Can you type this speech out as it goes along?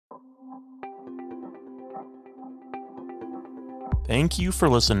Thank you for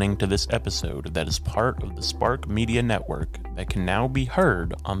listening to this episode that is part of the Spark Media Network that can now be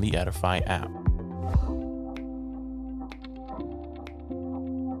heard on the Edify app.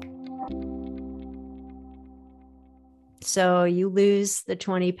 So you lose the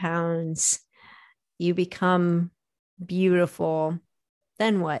 20 pounds, you become beautiful.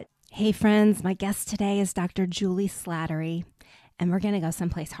 Then what? Hey friends, my guest today is Dr. Juli Slattery, and we're going to go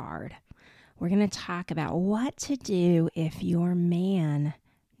someplace hard. We're going to talk about what to do if your man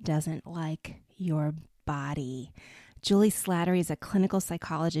doesn't like your body. Juli Slattery is a clinical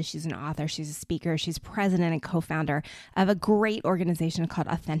psychologist. She's an author. She's a speaker. She's president and co-founder of a great organization called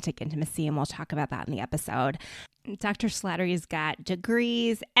Authentic Intimacy, and we'll talk about that in the episode. Dr. Slattery's got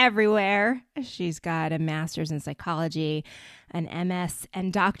degrees everywhere. She's got a master's in psychology, an MS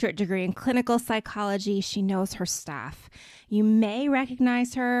and doctorate degree in clinical psychology. She knows her stuff. You may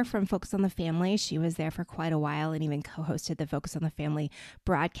recognize her from Focus on the Family. She was there for quite a while and even co-hosted the Focus on the Family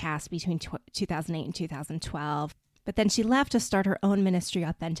broadcast between 2008 and 2012. But then she left to start her own ministry,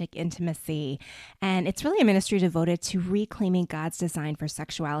 Authentic Intimacy. And it's really a ministry devoted to reclaiming God's design for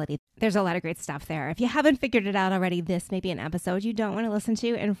sexuality. There's a lot of great stuff there. If you haven't figured it out already, this may be an episode you don't want to listen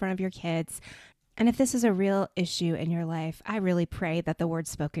to in front of your kids. And if this is a real issue in your life, I really pray that the words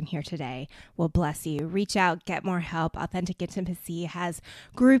spoken here today will bless you. Reach out, get more help. Authentic Intimacy has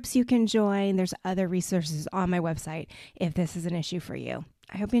groups you can join. There's other resources on my website if this is an issue for you.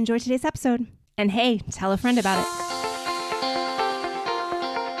 I hope you enjoyed today's episode. And hey, tell a friend about it.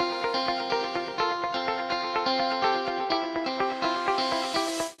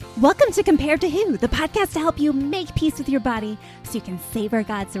 Welcome to Compared to Who, the podcast to help you make peace with your body so you can savor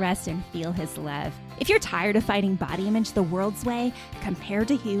God's rest and feel His love. If you're tired of fighting body image the world's way, Compared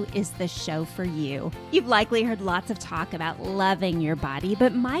to Who is the show for you. You've likely heard lots of talk about loving your body,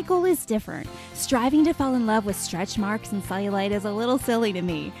 but my goal is different. Striving to fall in love with stretch marks and cellulite is a little silly to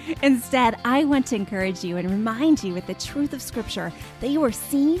me. Instead, I want to encourage you and remind you with the truth of Scripture that you are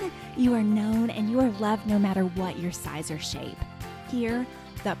seen, you are known, and you are loved no matter what your size or shape. Here,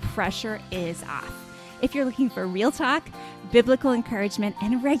 the pressure is off. If you're looking for real talk, biblical encouragement,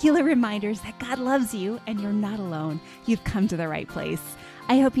 and regular reminders that God loves you and you're not alone, you've come to the right place.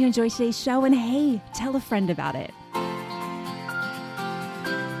 I hope you enjoy today's show, and hey, tell a friend about it.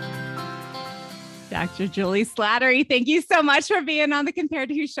 Dr. Juli Slattery, thank you so much for being on the Compared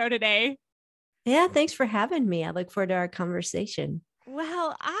to Who show today. Yeah, thanks for having me. I look forward to our conversation.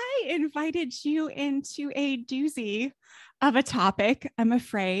 Well, I invited you into a doozy of a topic, I'm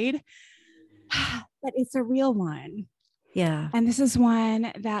afraid, but it's a real one. Yeah. And this is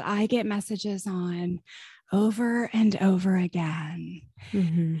one that I get messages on over and over again.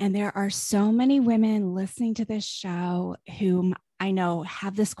 Mm-hmm. And there are so many women listening to this show whom I know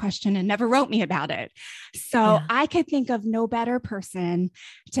have this question and never wrote me about it. So I could think of no better person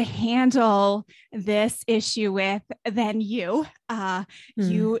to handle this issue with than you.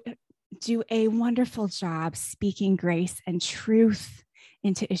 You do a wonderful job speaking grace and truth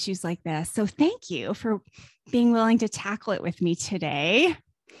into issues like this. So thank you for being willing to tackle it with me today.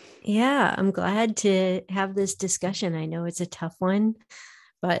 Yeah, I'm glad to have this discussion. I know it's a tough one,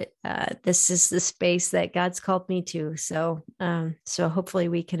 but this is the space that God's called me to. So hopefully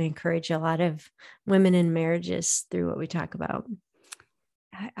we can encourage a lot of women in marriages through what we talk about.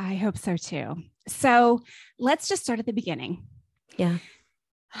 I hope so too. So let's just start at the beginning. Yeah.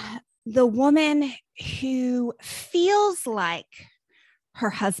 The woman who feels like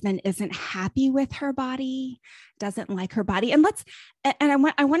her husband isn't happy with her body, doesn't like her body. And I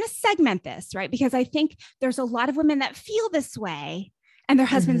want to segment this, right? Because I think there's a lot of women that feel this way and their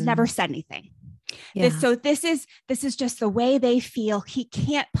husbands never said anything. Yeah. This is just the way they feel. He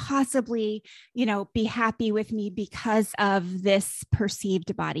can't possibly, be happy with me because of this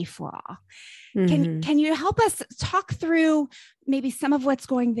perceived body flaw. Can you help us talk through maybe some of what's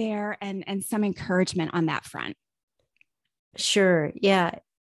going there and some encouragement on that front? Sure. Yeah.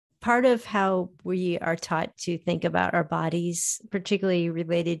 Part of how we are taught to think about our bodies, particularly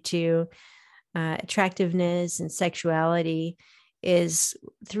related to attractiveness and sexuality, is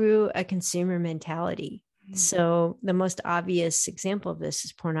through a consumer mentality. So the most obvious example of this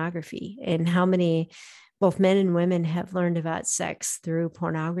is pornography, and how many both men and women have learned about sex through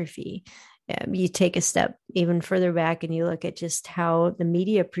pornography. You take a step even further back and you look at just how the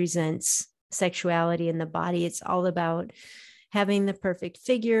media presents sexuality and the body. It's all about having the perfect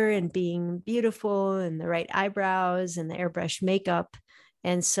figure and being beautiful and the right eyebrows and the airbrush makeup.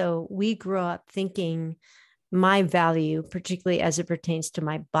 And so we grow up thinking my value, particularly as it pertains to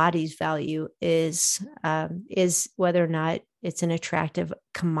my body's value, is whether or not it's an attractive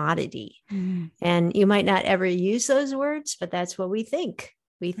commodity. Mm. And you might not ever use those words, but that's what we think.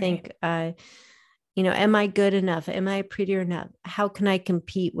 We think, am I good enough? Am I pretty enough? How can I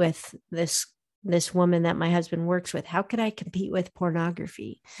compete with this woman that my husband works with? How can I compete with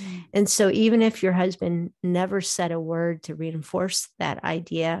pornography? Mm. And so even if your husband never said a word to reinforce that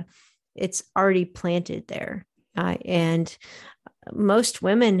idea, it's already planted there. And most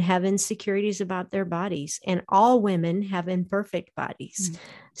women have insecurities about their bodies, and all women have imperfect bodies.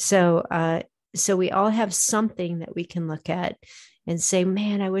 So we all have something that we can look at and say,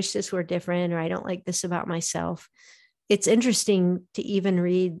 man, I wish this were different, or I don't like this about myself. It's interesting to even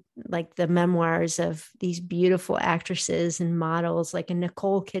read like the memoirs of these beautiful actresses and models, like a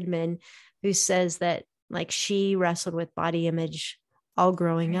Nicole Kidman, who says that like she wrestled with body image all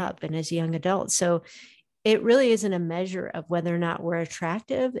growing up and as young adults. So it really isn't a measure of whether or not we're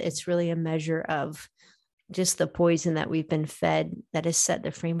attractive. It's really a measure of just the poison that we've been fed that has set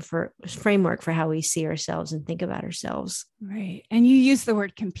the framework for how we see ourselves and think about ourselves. Right. And you use the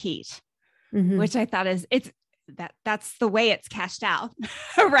word compete, Mm-hmm. which I thought that's the way it's cashed out,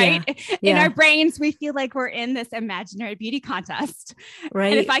 right? Yeah. In our brains, we feel like we're in this imaginary beauty contest.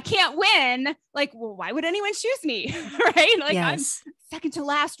 Right. And if I can't win, like, well, why would anyone choose me? Right. Like yes. I'm second to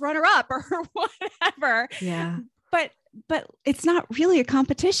last runner up or whatever. Yeah. But it's not really a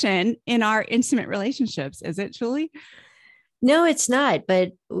competition in our intimate relationships, is it, Juli? No, it's not,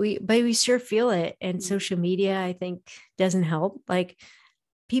 but we sure feel it. And social media, I think, doesn't help. Like,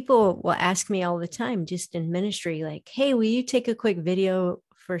 people will ask me all the time, just in ministry, like, hey, will you take a quick video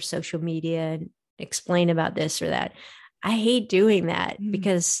for social media and explain about this or that? I hate doing that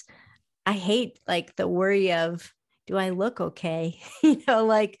because I hate like the worry of, do I look okay?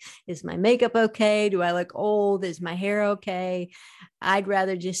 Like, is my makeup okay? Do I look old? Is my hair okay? I'd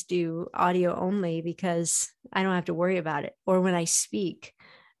rather just do audio only because I don't have to worry about it. Or when I speak,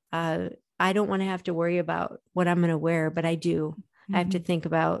 I don't want to have to worry about what I'm going to wear, but I do. I have to think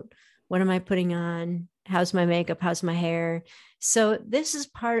about, what am I putting on? How's my makeup? How's my hair? So this is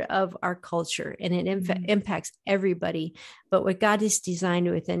part of our culture, and it impacts everybody. But what God has designed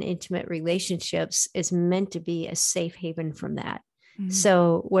within intimate relationships is meant to be a safe haven from that.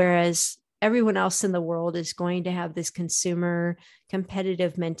 So whereas everyone else in the world is going to have this consumer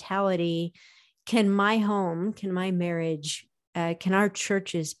competitive mentality, can my home, can my marriage, can our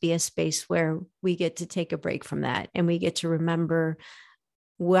churches be a space where we get to take a break from that, and we get to remember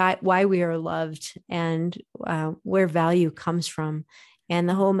why we are loved and where value comes from? And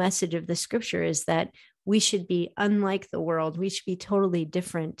the whole message of the scripture is that we should be unlike the world. We should be totally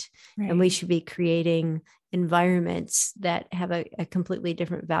different, and we should be creating environments that have a completely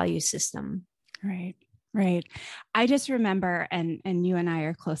different value system. Right. Right. I just remember, and you and I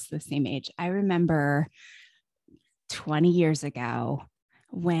are close to the same age. I remember 20 years ago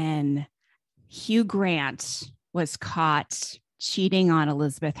when Hugh Grant was caught cheating on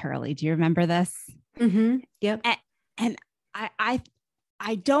Elizabeth Hurley. Do you remember this? Mm-hmm. Yep. And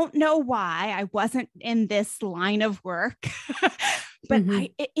I don't know why I wasn't in this line of work, but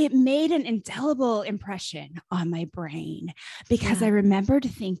it made an indelible impression on my brain, because I remembered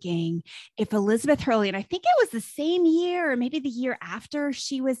thinking, if Elizabeth Hurley, and I think it was the same year or maybe the year after,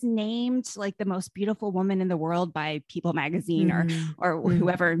 she was named like the most beautiful woman in the world by People magazine or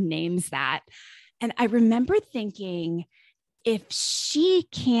whoever names that. And I remember thinking, if she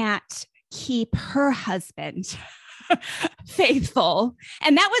can't keep her husband faithful,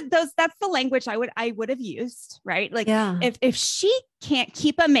 and that's the language I would have used, right? Like, if she can't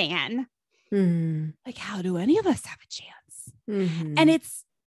keep a man, like, how do any of us have a chance?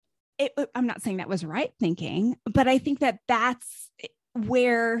 And I'm not saying that was right thinking, but I think that's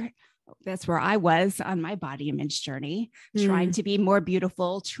where I was on my body image journey, trying to be more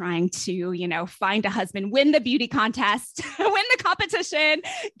beautiful, trying to, find a husband, win the beauty contest, win the competition,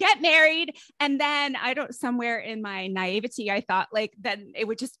 get married. And then somewhere in my naivety, I thought like, then it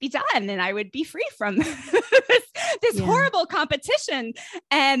would just be done and I would be free from this horrible competition.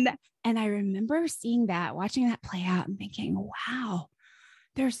 And I remember watching that play out and thinking, wow,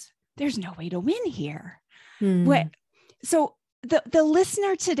 there's no way to win here. So the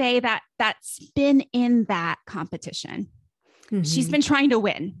listener today that's been in that competition, she's been trying to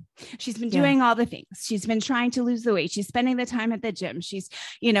win. She's been doing all the things. She's been trying to lose the weight. She's spending the time at the gym. She's,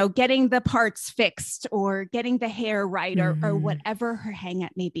 getting the parts fixed or getting the hair right or whatever her hang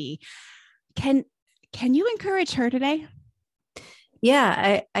up may be. Can you encourage her today?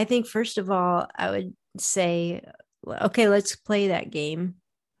 Yeah, I think first of all, I would say, okay, let's play that game.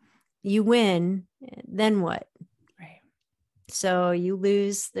 You win, then what? So you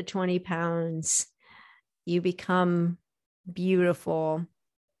lose the 20 pounds, you become beautiful.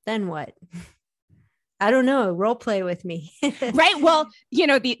 Then what? I don't know. Role play with me. Right. Well,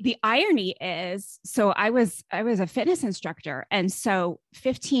 the irony is, so I was a fitness instructor. And so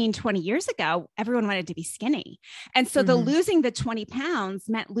 15, 20 years ago, everyone wanted to be skinny. And so the losing the 20 pounds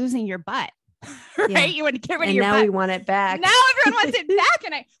meant losing your butt. Right. Yeah. You want to get rid of your butt. Now we want it back. Now everyone wants it back.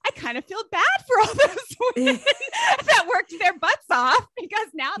 And I kind of feel bad for all those women that worked their butts off, because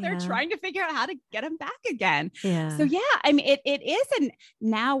now they're trying to figure out how to get them back again. Yeah. So I mean, it isn't.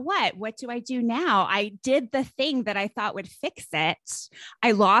 Now what do I do now? I did the thing that I thought would fix it.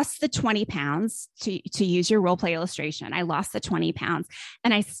 I lost the 20 pounds to use your role play illustration. I lost the 20 pounds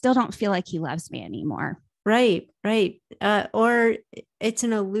and I still don't feel like he loves me anymore. Right. Or it's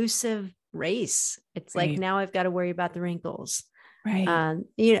an elusive race. It's like, now I've got to worry about the wrinkles. Right.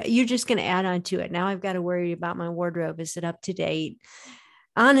 You're just going to add on to it. Now I've got to worry about my wardrobe. Is it up to date?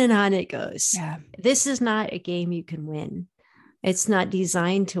 On and on it goes. Yeah. This is not a game you can win. It's not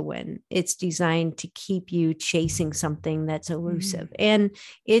designed to win. It's designed to keep you chasing something that's elusive. And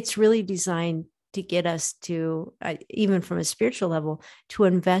it's really designed to get us to, even from a spiritual level, to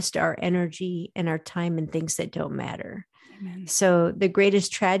invest our energy and our time in things that don't matter. Amen. So the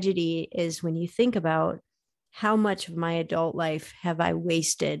greatest tragedy is when you think about how much of my adult life have I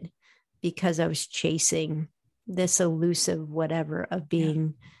wasted because I was chasing this elusive whatever of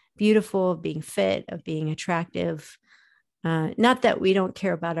being beautiful, of being fit, of being attractive. Not that we don't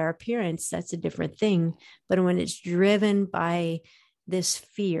care about our appearance, that's a different thing. But when it's driven by this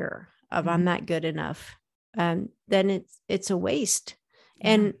fear of I'm not good enough, then it's a waste.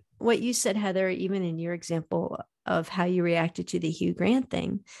 And what you said, Heather, even in your example of how you reacted to the Hugh Grant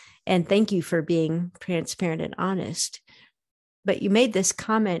thing, and thank you for being transparent and honest, but you made this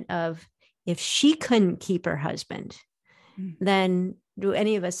comment of, if she couldn't keep her husband, then do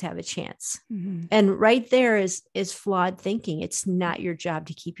any of us have a chance? And right there is flawed thinking. It's not your job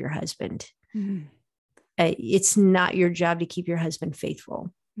to keep your husband. It's not your job to keep your husband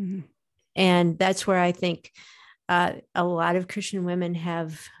faithful. And that's where I think a lot of Christian women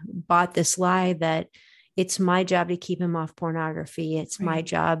have bought this lie that it's my job to keep him off pornography. It's my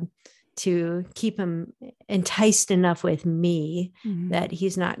job to keep him enticed enough with me that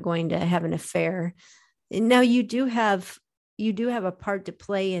he's not going to have an affair. Now you do have a part to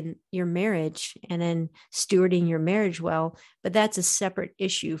play in your marriage and in stewarding your marriage well, but that's a separate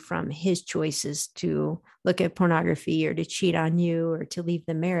issue from his choices to look at pornography or to cheat on you or to leave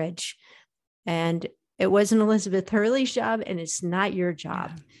the marriage. And it wasn't Elizabeth Hurley's job, and it's not your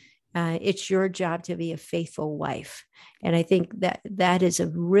job. It's your job to be a faithful wife. And I think that is a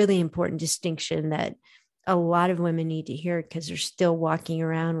really important distinction that a lot of women need to hear, because they're still walking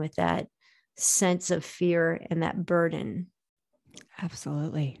around with that sense of fear and that burden.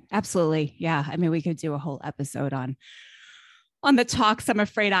 Absolutely. Yeah. I mean, we could do a whole episode on the talks I'm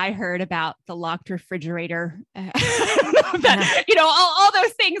afraid I heard about the locked refrigerator, all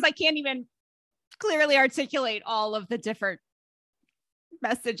those things. I can't even clearly articulate all of the different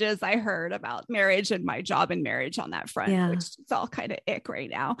messages I heard about marriage and my job in marriage on that front, which is all kind of ick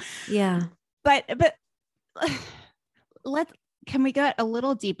right now. Yeah. But can we go a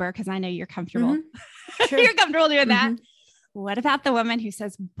little deeper? Cause I know you're comfortable. Sure. You're comfortable doing that. What about the woman who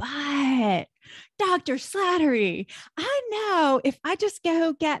says, but Dr. Slattery, I know if I just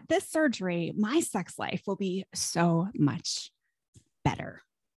go get this surgery, my sex life will be so much better.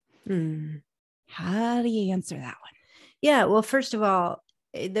 How do you answer that one? Yeah. Well, first of all,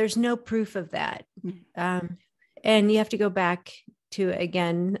 there's no proof of that. And you have to go back to,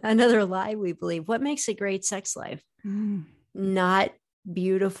 again, another lie we believe. What makes a great sex life? Not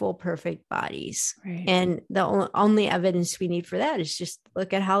beautiful, perfect bodies. Right. And the only evidence we need for that is just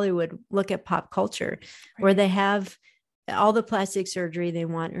look at Hollywood, look at pop culture, where they have all the plastic surgery they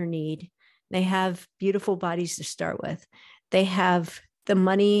want or need. They have beautiful bodies to start with. They have the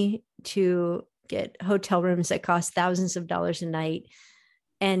money to get hotel rooms that cost thousands of dollars a night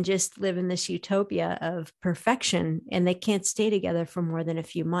and just live in this utopia of perfection. And they can't stay together for more than a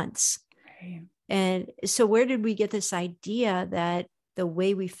few months. Right. And so where did we get this idea that the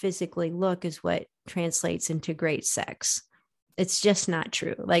way we physically look is what translates into great sex? It's just not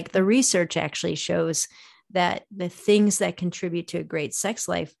true. Like, the research actually shows that the things that contribute to a great sex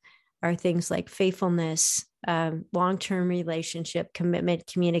life are things like faithfulness, long-term relationship, commitment,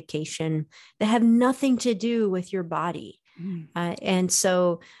 communication, that have nothing to do with your body. And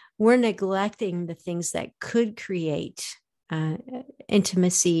so we're neglecting the things that could create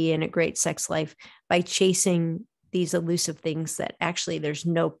intimacy and a great sex life by chasing these elusive things that actually there's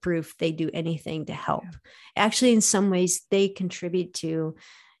no proof they do anything to help. Actually, in some ways, they contribute to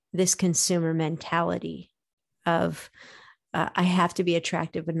this consumer mentality of I have to be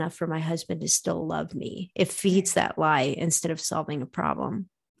attractive enough for my husband to still love me. It feeds that lie instead of solving a problem.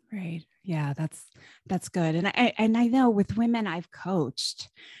 Right. Yeah, that's good. And I know with women I've coached,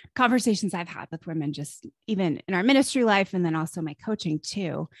 conversations I've had with women, just even in our ministry life, and then also my coaching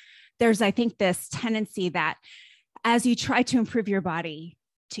too, there's, I think, this tendency that as you try to improve your body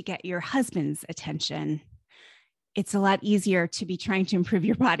to get your husband's attention, it's a lot easier to be trying to improve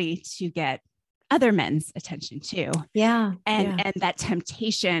your body to get other men's attention too. Yeah. And that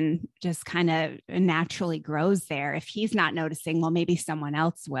temptation just kind of naturally grows there. If he's not noticing, well, maybe someone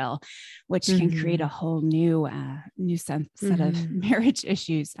else will, which can create a whole new set of marriage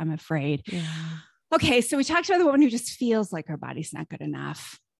issues, I'm afraid. Yeah. Okay. So we talked about the woman who just feels like her body's not good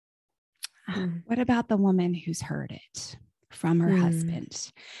enough. What about the woman who's heard it from her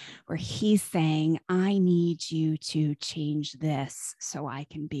husband, where he's saying, I need you to change this so I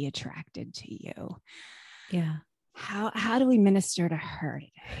can be attracted to you? Yeah. How do we minister to her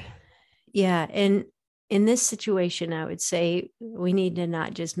today? Yeah. And in this situation, I would say we need to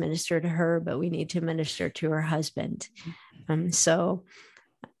not just minister to her, but we need to minister to her husband. So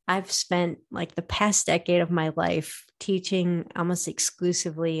I've spent like the past decade of my life teaching almost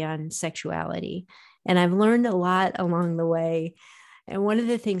exclusively on sexuality. And I've learned a lot along the way. And one of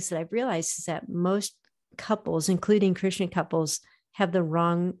the things that I've realized is that most couples, including Christian couples, have the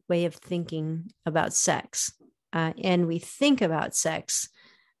wrong way of thinking about sex. And we think about sex,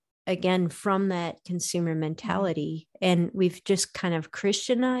 again, from that consumer mentality. And we've just kind of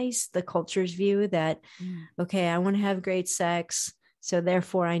Christianized the culture's view that, okay, I want to have great sex, so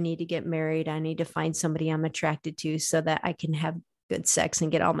therefore I need to get married. I need to find somebody I'm attracted to so that I can have good sex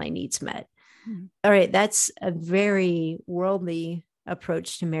and get all my needs met. All right, that's a very worldly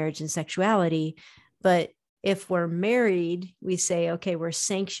approach to marriage and sexuality. But if we're married, we say, okay, we're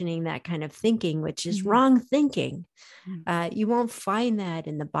sanctioning that kind of thinking, which is wrong thinking. You won't find that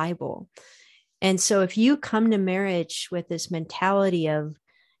in the Bible. And so if you come to marriage with this mentality of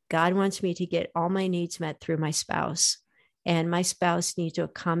God wants me to get all my needs met through my spouse, and my spouse needs to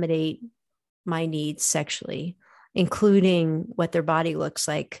accommodate my needs sexually, including what their body looks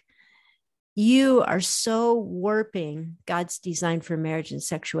like, you are so warping God's design for marriage and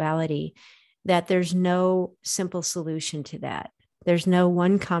sexuality that there's no simple solution to that. There's no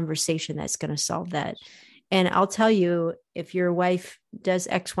one conversation that's going to solve that. And I'll tell you, if your wife does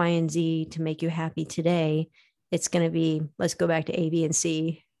X, Y, and Z to make you happy today, it's going to be, let's go back to A, B, and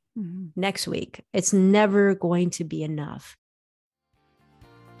C next week. It's never going to be enough.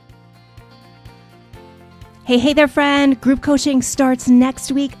 Hey there, friend. Group coaching starts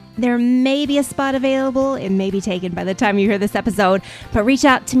next week. There may be a spot available. It may be taken by the time you hear this episode, but reach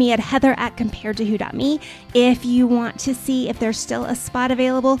out to me at heather@comparedtowho.me if you want to see if there's still a spot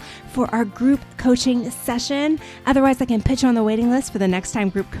available for our group coaching session. Otherwise, I can put you on the waiting list for the next time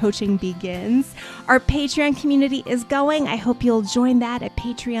group coaching begins. Our Patreon community is going. I hope you'll join that at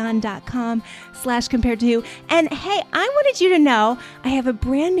patreon.com/comparedtowho. And hey, I wanted you to know I have a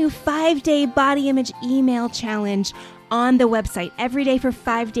brand new 5-day body image email challenge on the website. Every day for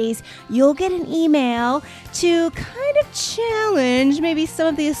 5 days, you'll get an email to kind of challenge maybe some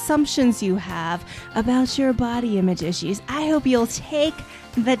of the assumptions you have about your body image issues. I hope you'll take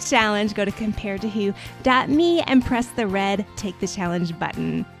the challenge. Go to comparedtowho.me and press the red Take the Challenge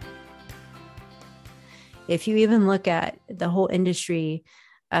button. If you even look at the whole industry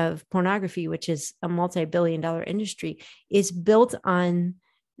of pornography, which is a multi-billion-dollar industry, is built on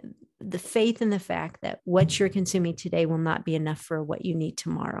the faith in the fact that what you're consuming today will not be enough for what you need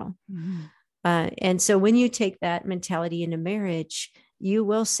tomorrow. And so when you take that mentality into marriage, you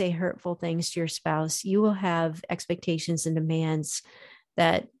will say hurtful things to your spouse. You will have expectations and demands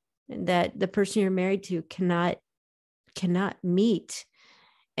that the person you're married to cannot meet.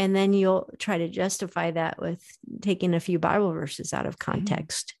 And then you'll try to justify that with taking a few Bible verses out of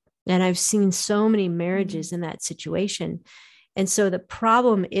context. And I've seen so many marriages in that situation. And so the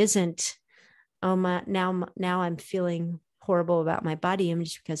problem isn't, now I'm feeling horrible about my body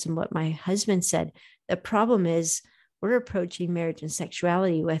image because of what my husband said. The problem is we're approaching marriage and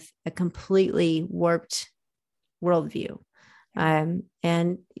sexuality with a completely warped worldview. And,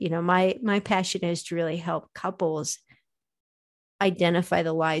 you know, my passion is to really help couples identify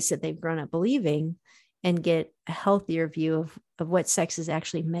the lies that they've grown up believing and get a healthier view of what sex is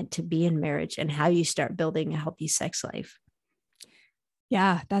actually meant to be in marriage and how you start building a healthy sex life.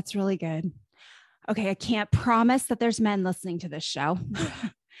 Yeah, that's really good. Okay, I can't promise that there's men listening to this show.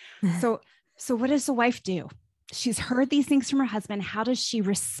 So what does the wife do? she's heard these things from her husband. How does she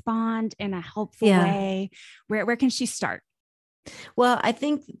respond in a helpful way? Where can she start? Well, I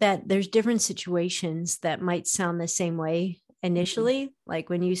think that there's different situations that might sound the same way initially. Like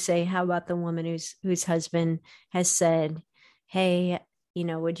when you say, how about the woman whose husband has said, hey,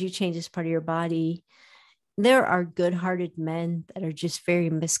 would you change this part of your body? There are good-hearted men that are just very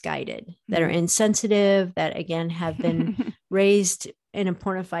misguided, that are insensitive, that again have been raised in a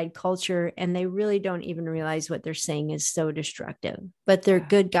pornified culture, and they really don't even realize what they're saying is so destructive. But they're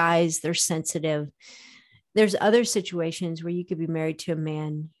good guys, they're sensitive. There's other situations where you could be married to a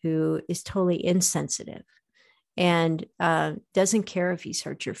man who is totally insensitive and doesn't care if he's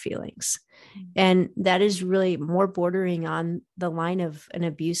hurt your feelings. And that is really more bordering on the line of an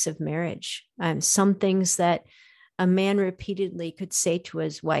abusive marriage. Some things that a man repeatedly could say to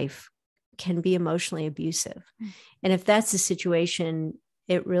his wife can be emotionally abusive. And if that's the situation,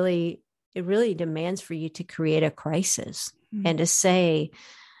 it really demands for you to create a crisis and to say,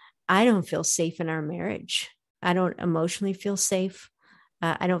 I don't feel safe in our marriage. I don't emotionally feel safe.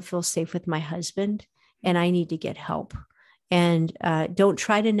 I don't feel safe with my husband, and I need to get help. And don't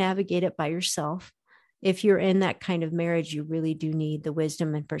try to navigate it by yourself. If you're in that kind of marriage, you really do need the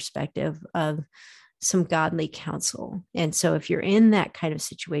wisdom and perspective of some godly counsel. And so if you're in that kind of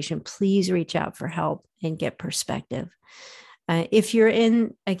situation, please reach out for help and get perspective. If you're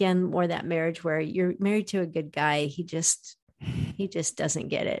in, again, more that marriage where you're married to a good guy, he just doesn't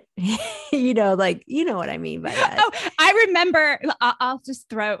get it. You know what I mean by that. Oh, I remember, I'll just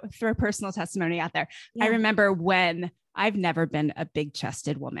throw personal testimony out there. Yeah. I remember when I've never been a big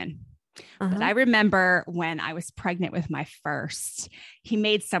chested woman, but I remember when I was pregnant with my first, he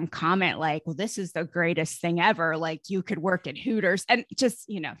made some comment like, well, this is the greatest thing ever. Like you could work at Hooters, and just,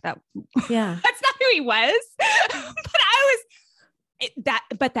 that's not who he was,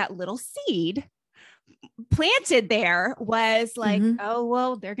 but that little seed planted there was like, oh,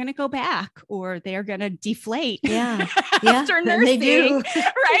 well, they're going to go back or they're going to deflate after nursing, they do.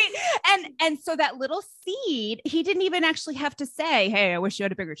 Right. And so that little seed, he didn't even actually have to say, hey, I wish you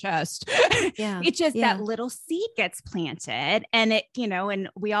had a bigger chest. It's just that little seed gets planted, and it, and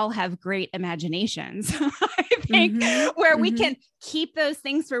we all have great imaginations, I think, where we can keep those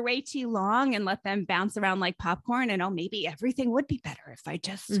things for way too long and let them bounce around like popcorn. And maybe everything would be better if I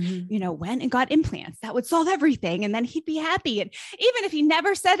just, went and got implants. That would solve everything. And then he'd be happy. And even if he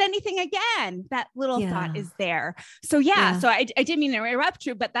never said anything again, that little thought is there. So, so I didn't mean to interrupt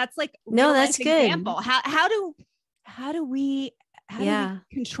you, but that's like, no, that's good. Example. How do we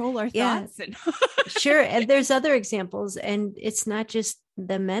control our thoughts? Sure. And there's other examples, and it's not just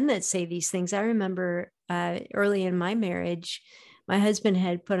the men that say these things. I remember early in my marriage, my husband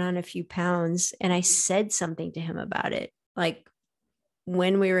had put on a few pounds, and I said something to him about it, like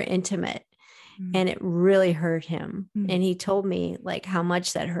when we were intimate, and it really hurt him. And he told me like how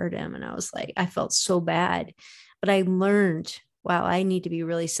much that hurt him. And I was like, I felt so bad, but I learned, wow, I need to be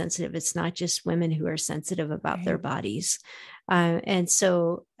really sensitive. It's not just women who are sensitive about their bodies. And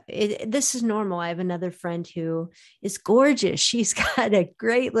so this is normal. I have another friend who is gorgeous. She's got a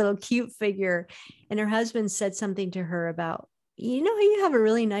great little cute figure, and her husband said something to her about, you have a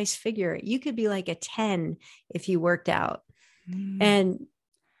really nice figure. You could be like a 10 if you worked out. And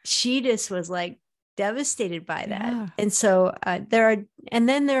she just was like devastated by that. And so there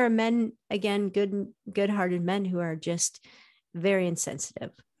are men, again, good-hearted men who are just very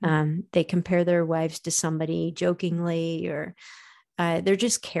insensitive. They compare their wives to somebody jokingly, or they're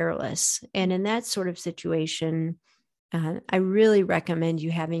just careless. And in that sort of situation, I really recommend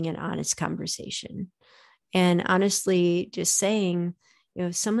you having an honest conversation, and honestly just saying,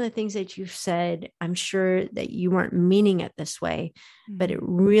 some of the things that you've said, I'm sure that you weren't meaning it this way, but it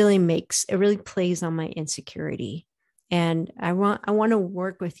really plays on my insecurity. And I want to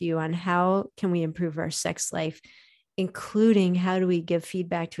work with you on how can we improve our sex life, including how do we give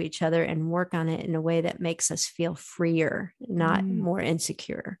feedback to each other and work on it in a way that makes us feel freer, not more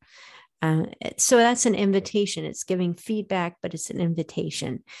insecure. So that's an invitation. It's giving feedback, but it's an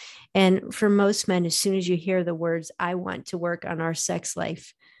invitation. And for most men, as soon as you hear the words, I want to work on our sex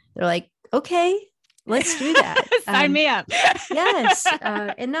life, they're like, okay, let's do that. Sign me up. Yes.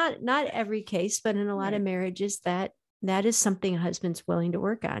 And not every case, but in a lot of marriages, that is something a husband's willing to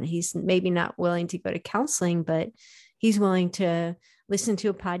work on. He's maybe not willing to go to counseling, but he's willing to listen to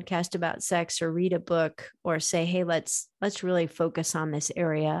a podcast about sex or read a book or say, hey, let's really focus on this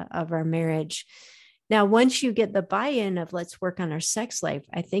area of our marriage. Now, once you get the buy-in of let's work on our sex life,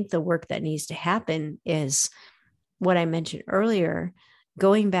 I think the work that needs to happen is what I mentioned earlier,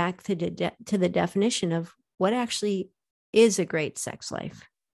 going back to the definition of what actually is a great sex life.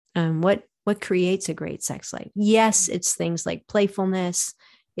 What what creates a great sex life. Yes, it's things like playfulness.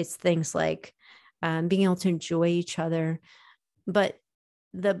 It's things like being able to enjoy each other. But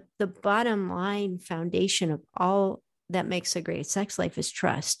the bottom line foundation of all that makes a great sex life is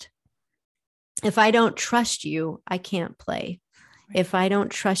trust. If I don't trust you, I can't play. Right. If I don't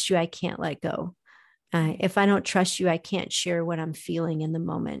trust you, I can't let go. If I don't trust you, I can't share what I'm feeling in the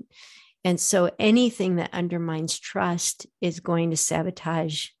moment. And so anything that undermines trust is going to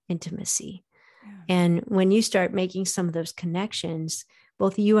sabotage intimacy. Yeah. And when you start making some of those connections,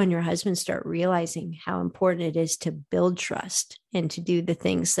 both you and your husband start realizing how important it is to build trust and to do the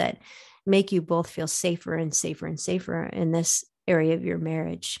things that make you both feel safer and safer and safer in this area of your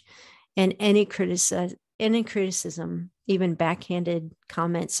marriage. And any criticism, even backhanded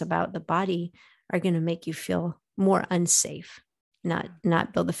comments about the body, are going to make you feel more unsafe,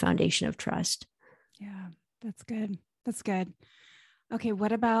 not build the foundation of trust. Yeah, that's good. That's good. Okay,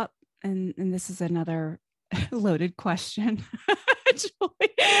 what about, and this is another loaded question,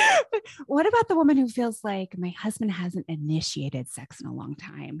 Julie, what about the woman who feels like my husband hasn't initiated sex in a long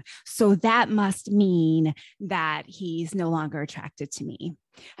time, so that must mean that he's no longer attracted to me?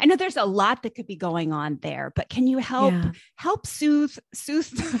 I know there's a lot that could be going on there, but can you help soothe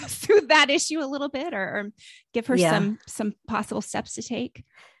that issue a little bit, or give her some possible steps to take?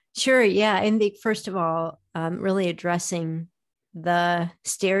 Sure. Yeah. And first of all, really addressing the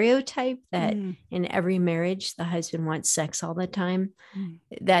stereotype that in every marriage, the husband wants sex all the time.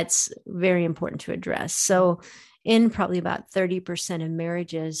 That's very important to address. So in probably about 30% of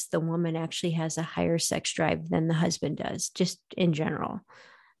marriages, the woman actually has a higher sex drive than the husband does, just in general.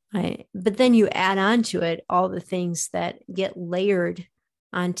 Right? But then you add on to it all the things that get layered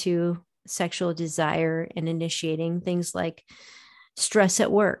onto sexual desire and initiating, things like stress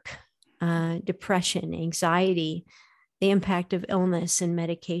at work, depression, anxiety, the impact of illness and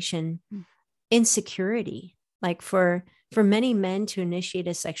medication, insecurity. Like for many men to initiate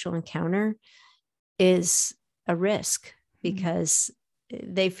a sexual encounter is a risk because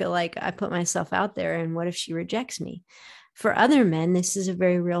they feel like, I put myself out there and what if she rejects me? For other men, this is a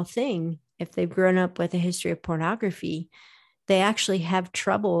very real thing. If they've grown up with a history of pornography, they actually have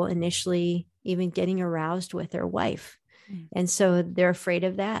trouble initially even getting aroused with their wife. And so they're afraid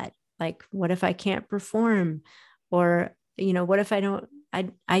of that. Like, what if I can't perform? Or, what if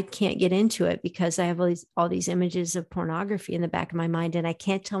I can't get into it because I have all these images of pornography in the back of my mind and I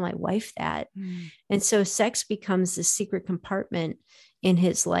can't tell my wife that. And so sex becomes this secret compartment in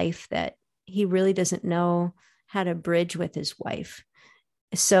his life that he really doesn't know how to bridge with his wife.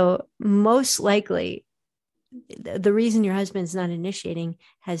 So most likely the reason your husband's not initiating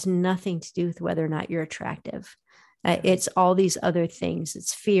has nothing to do with whether or not you're attractive. It's all these other things.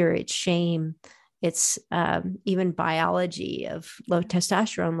 It's fear, it's shame, it's even biology of low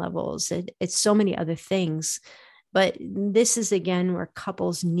testosterone levels. It's so many other things. But this is, again, where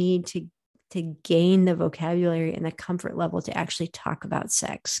couples need to gain the vocabulary and the comfort level to actually talk about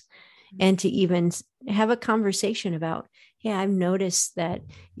sex and to even have a conversation about, hey, I've noticed that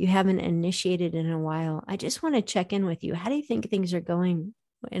you haven't initiated in a while. I just want to check in with you. How do you think things are going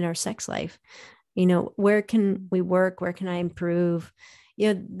in our sex life? Where can we work? Where can I improve?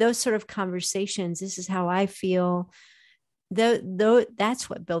 Those sort of conversations. This is how I feel. That's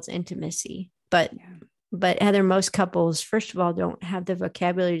what builds intimacy. But Heather, most couples, first of all, don't have the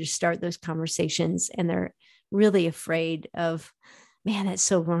vocabulary to start those conversations. And they're really afraid of, man, that's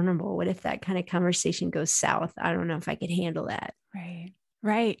so vulnerable. What if that kind of conversation goes south? I don't know if I could handle that. Right.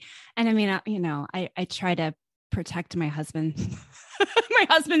 Right. And I mean, I try to protect my husband, my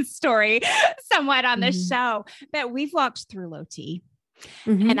husband's story somewhat on this show, but we've walked through low T.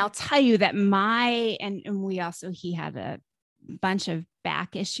 And I'll tell you that he had a bunch of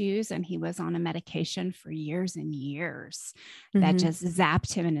back issues and he was on a medication for years and years that just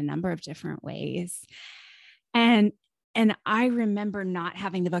zapped him in a number of different ways. And I remember not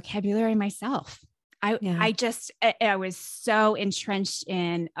having the vocabulary myself. I was so entrenched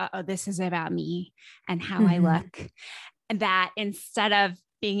in, this is about me and how I look, that instead of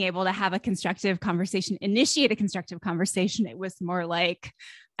being able to have a constructive conversation, initiate a constructive conversation, it was more like,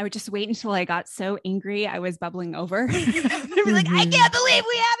 I would just wait until I got so angry I was bubbling over. I'd be like, I can't believe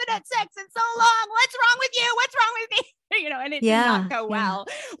we haven't had sex in so long. What's wrong with you? What's wrong with me? And it did not go well.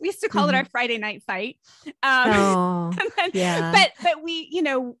 We used to call it our Friday night fight. But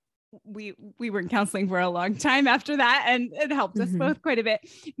we were in counseling for a long time after that, and it helped us both quite a bit.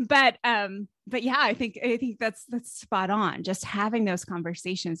 But yeah, I think that's spot on. Just having those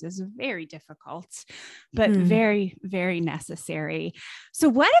conversations is very difficult, but very, very necessary. So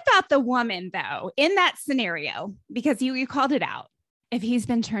what about the woman though, in that scenario, because you called it out, if he's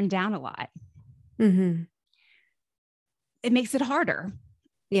been turned down a lot, Mm-hmm. it makes it harder.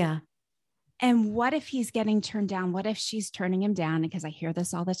 Yeah. And what if he's getting turned down? What if she's turning him down? Because I hear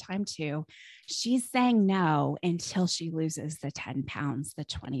this all the time too. She's saying no until she loses the 10 pounds, the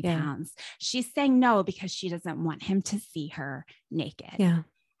 20 pounds. She's saying no because she doesn't want him to see her naked. Yeah.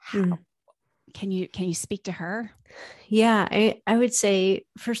 How? Can you speak to her? Yeah. I would say,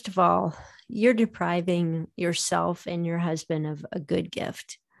 first of all, you're depriving yourself and your husband of a good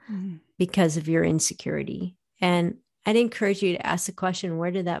gift because of your insecurity. And I'd encourage you to ask the question,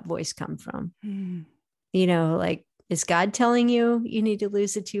 where did that voice come from? You know, like, is God telling you you need to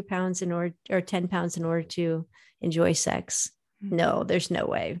lose the 2 pounds in order, or 10 pounds in order to enjoy sex? No, there's no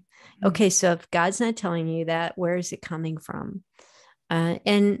way. Okay. So if God's not telling you that, where is it coming from?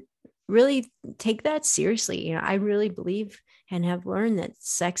 And really take that seriously. You know, I really believe and have learned that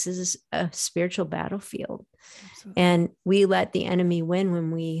sex is a spiritual battlefield. Absolutely. And we let the enemy win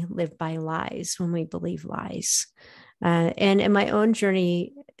when we live by lies, when we believe lies. And in my own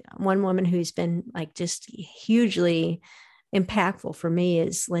journey, one woman who's been like just hugely impactful for me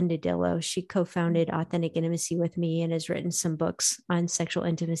is Linda Dillow. She co-founded Authentic Intimacy with me and has written some books on sexual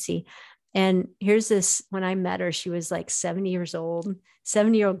intimacy. And here's this, when I met her, she was like 70 years old,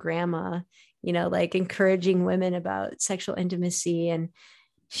 70-year-old grandma, you know, like encouraging women about sexual intimacy. And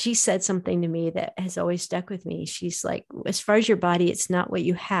she said something to me that has always stuck with me. She's like, as far as your body, it's not what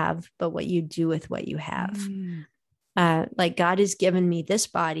you have, but what you do with what you have. Like, God has given me this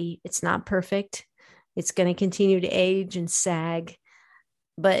body. It's not perfect. It's going to continue to age and sag,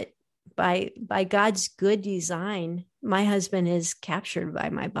 but by God's good design, my husband is captured by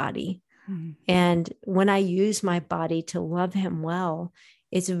my body. And when I use my body to love him well,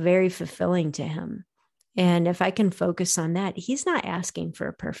 it's very fulfilling to him. And if I can focus on that, he's not asking for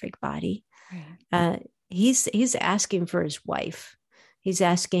a perfect body. He's asking for his wife. He's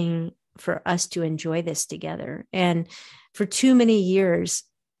asking for us to enjoy this together. And for too many years,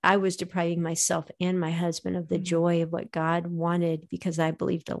 I was depriving myself and my husband of the joy of what God wanted because I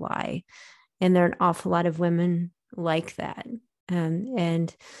believed a lie. And there are an awful lot of women like that.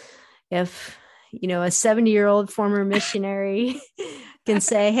 And if, you know, a 70-year-old former missionary can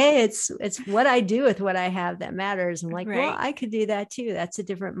say, hey, it's what I do with what I have that matters. I'm like, well, I could do that too. That's a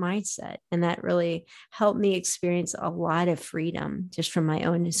different mindset. And that really helped me experience a lot of freedom just from my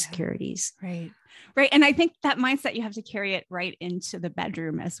own insecurities. Right. And I think that mindset, you have to carry it right into the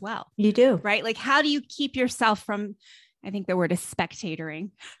bedroom as well. You do. Right. Like, how do you keep yourself from, I think the word is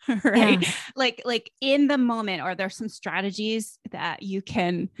spectatoring, right? Yeah. Like in the moment, or there's some strategies that you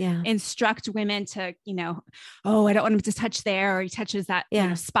can instruct women to, you know, oh, I don't want him to touch there, or he touches that you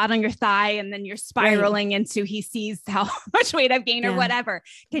know, spot on your thigh, and then you're spiraling into, he sees how much weight I've gained or whatever.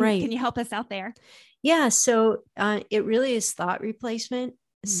 Can you help us out there? Yeah. So it really is thought replacement.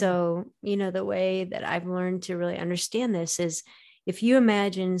 So, you know, the way that I've learned to really understand this is, if you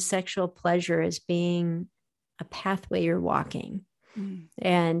imagine sexual pleasure as being a pathway you're walking,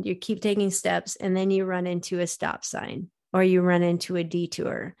 and you keep taking steps, and then you run into a stop sign, or you run into a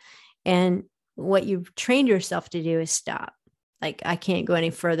detour. And what you've trained yourself to do is stop. Like, I can't go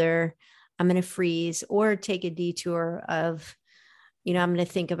any further. I'm going to freeze, or take a detour of, you know, I'm going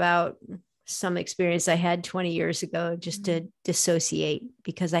to think about some experience I had 20 years ago, just to dissociate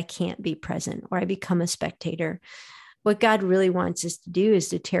because I can't be present, or I become a spectator. What God really wants us to do is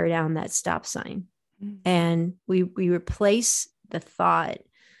to tear down that stop sign. And we replace the thought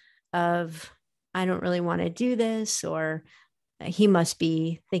of, I don't really want to do this, or he must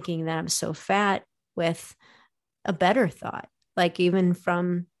be thinking that I'm so fat, with a better thought. Like, even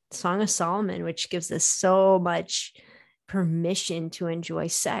from Song of Solomon, which gives us so much permission to enjoy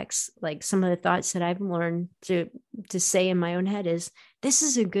sex. Like, some of the thoughts that I've learned to say in my own head is, this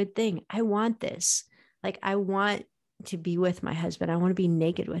is a good thing. I want this. Like, I want to be with my husband. I want to be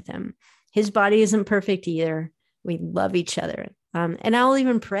naked with him. His body isn't perfect either. We love each other. And I'll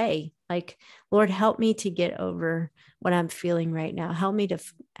even pray, like, Lord, help me to get over what I'm feeling right now. Help me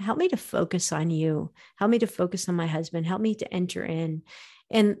to focus on you. Help me to focus on my husband. Help me to enter in.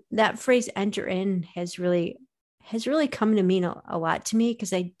 And that phrase, enter in, has really come to mean a lot to me,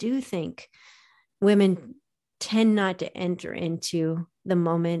 because I do think women tend not to enter into the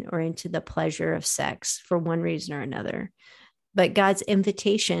moment or into the pleasure of sex for one reason or another. But God's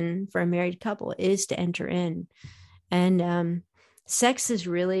invitation for a married couple is to enter in. And sex is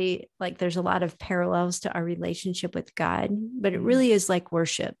really, like, there's a lot of parallels to our relationship with God, but it really is like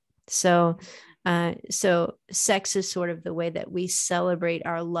worship. So sex is sort of the way that we celebrate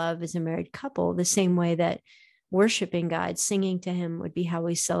our love as a married couple, the same way that worshiping God, singing to him, would be how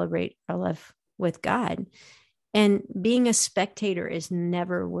we celebrate our love with God. And being a spectator is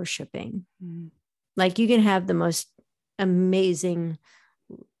never worshiping. Like you can have the most amazing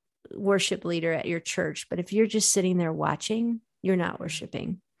worship leader at your church, but if you're just sitting there watching, you're not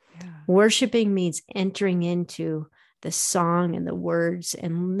worshiping. Yeah. Worshiping means entering into the song and the words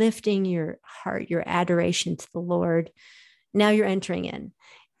and lifting your heart, your adoration to the Lord. Now you're entering in.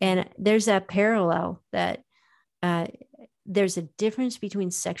 And there's that parallel that there's a difference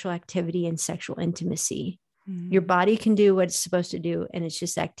between sexual activity and sexual intimacy. Your body can do what it's supposed to do, and it's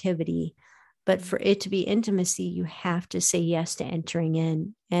just activity. But for it to be intimacy, you have to say yes to entering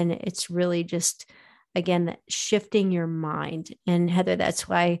in. And it's really just, again, that shifting your mind. And Heather, that's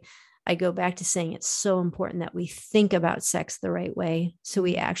why I go back to saying it's so important that we think about sex the right way, so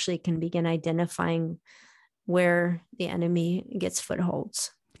we actually can begin identifying where the enemy gets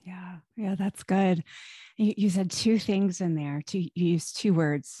footholds. Yeah, that's good. You said two things in there. You used two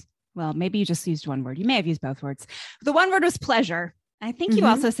words. Well, maybe you just used one word. You may have used both words. The one word was pleasure. I think you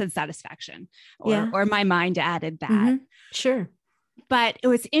also said satisfaction, or my mind added that. Sure. But it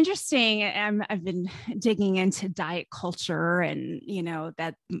was interesting. I've been digging into diet culture, and,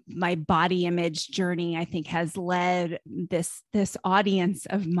 that my body image journey, I think, has led this audience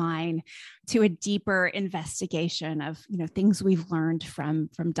of mine to a deeper investigation of, things we've learned from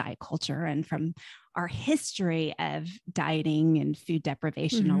diet culture and from our history of dieting and food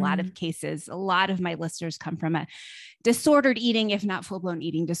deprivation. In a lot of cases, a lot of my listeners come from a disordered eating, if not full-blown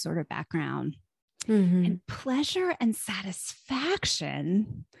eating disorder background. And pleasure and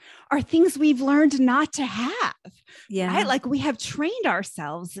satisfaction are things we've learned not to have. Yeah. Right? Like we have trained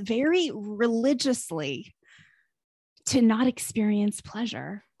ourselves very religiously to not experience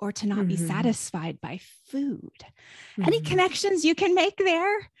pleasure or to not be satisfied by food. Any connections you can make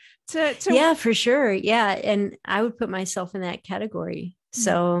there? Yeah, for sure. Yeah. And I would put myself in that category.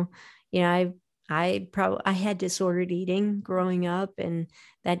 So, I had disordered eating growing up, and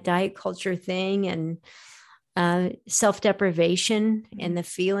that diet culture thing, and self-deprivation, and the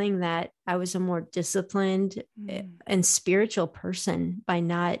feeling that I was a more disciplined and spiritual person by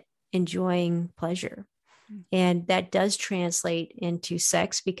not enjoying pleasure. And that does translate into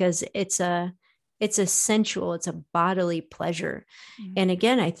sex, because it's a sensual, it's a bodily pleasure. And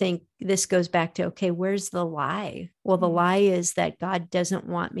again, I think this goes back to, okay, where's the lie? Well, the lie is that God doesn't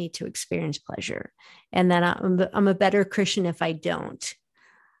want me to experience pleasure, and that I'm a better Christian if I don't.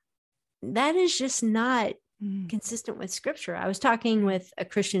 That is just not consistent with scripture. I was talking with a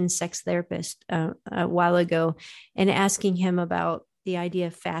Christian sex therapist a while ago, and asking him about the idea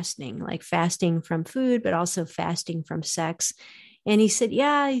of fasting, like fasting from food, but also fasting from sex. And he said,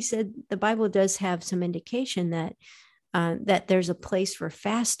 the Bible does have some indication that that there's a place for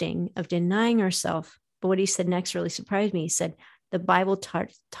fasting, of denying ourselves. But what he said next really surprised me. He said, the Bible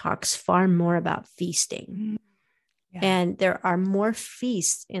talks far more about feasting. Yeah. And there are more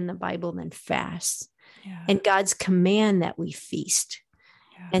feasts in the Bible than fasts. Yeah. And God's command that we feast.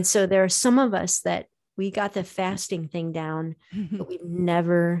 Yeah. And so there are some of us that we got the fasting thing down, but we've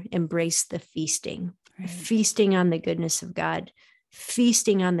never embraced the feasting. Right. Feasting on the goodness of God,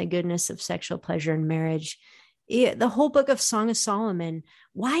 feasting on the goodness of sexual pleasure in marriage. The whole book of Song of Solomon,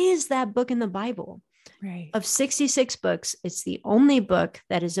 why is that book in the Bible? Right. Of 66 books, it's the only book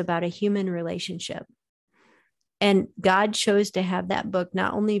that is about a human relationship. And God chose to have that book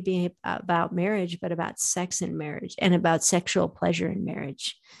not only be about marriage, but about sex in marriage and about sexual pleasure in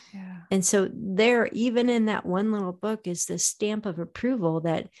marriage. Yeah. And so there, even in that one little book, is the stamp of approval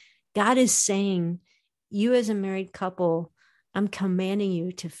that God is saying, you as a married couple, I'm commanding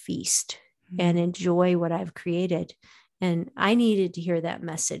you to feast and enjoy what I've created. And I needed to hear that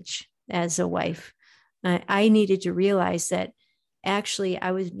message as a wife. I needed to realize that actually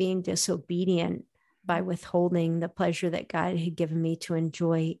I was being disobedient by withholding the pleasure that God had given me to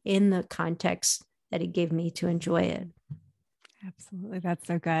enjoy in the context that He gave me to enjoy it. Absolutely. That's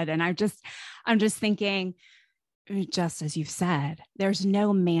so good. And I'm just thinking, just as you've said, there's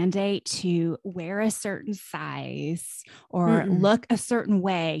no mandate to wear a certain size or look a certain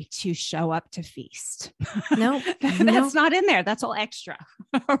way to show up to feast. Nope. That's not in there. That's all extra,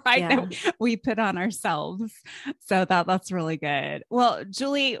 right? Yeah. That we put on ourselves. So that's really good. Well,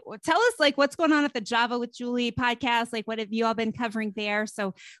 Juli, tell us what's going on at the Java with Juli podcast. What have you all been covering there?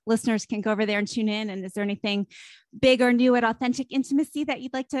 So listeners can go over there and tune in. And is there anything big or new at Authentic Intimacy that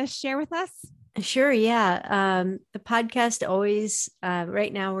you'd like to share with us? Sure. Yeah. The podcast always,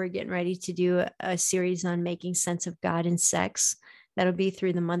 right now we're getting ready to do a series on making sense of God and sex. That'll be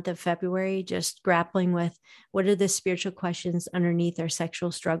through the month of February, just grappling with what are the spiritual questions underneath our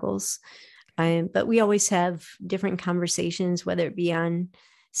sexual struggles. But we always have different conversations, whether it be on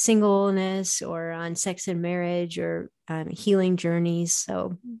singleness or on sex and marriage or healing journeys.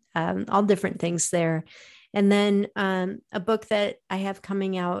 So all different things there. And then a book that I have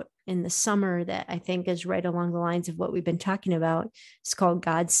coming out in the summer that I think is right along the lines of what we've been talking about. It's called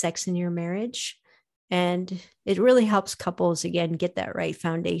God's Sex in Your Marriage. And it really helps couples, again, get that right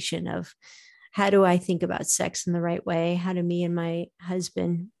foundation of how do I think about sex in the right way? How do me and my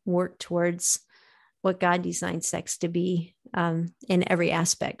husband work towards what God designed sex to be in every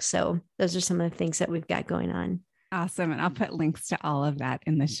aspect? So those are some of the things that we've got going on. Awesome. And I'll put links to all of that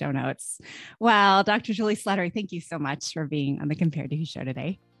in the show notes. Well, Dr. Juli Slattery, thank you so much for being on the Compared to Who show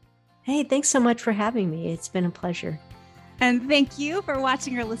today. Hey, thanks so much for having me. It's been a pleasure. And thank you for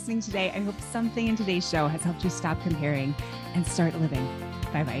watching or listening today. I hope something in today's show has helped you stop comparing and start living.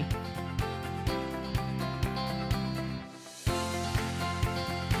 Bye-bye.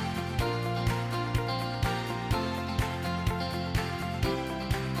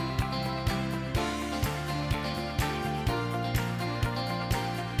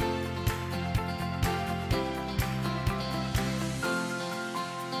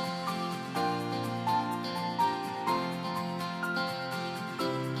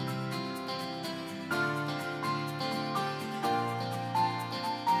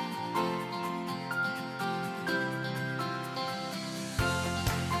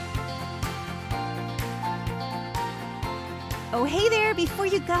 Oh, hey there, before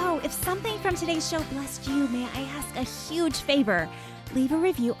you go, if something from today's show blessed you, may I ask a huge favor? Leave a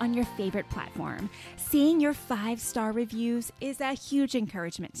review on your favorite platform. Seeing your 5-star reviews is a huge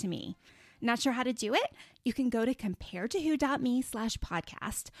encouragement to me. Not sure how to do it? You can go to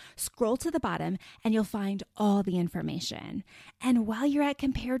comparedtowho.me/podcast, scroll to the bottom, and you'll find all the information. And while you're at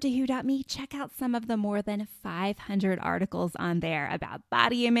comparedtowho.me, check out some of the more than 500 articles on there about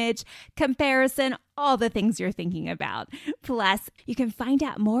body image, comparison, all the things you're thinking about. Plus, you can find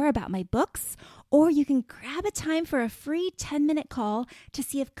out more about my books, or you can grab a time for a free 10-minute call to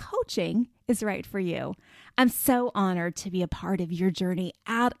see if coaching is right for you. I'm so honored to be a part of your journey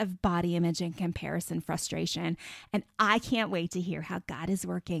out of body image and comparison frustration, and I can't wait to hear how God is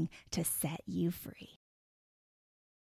working to set you free.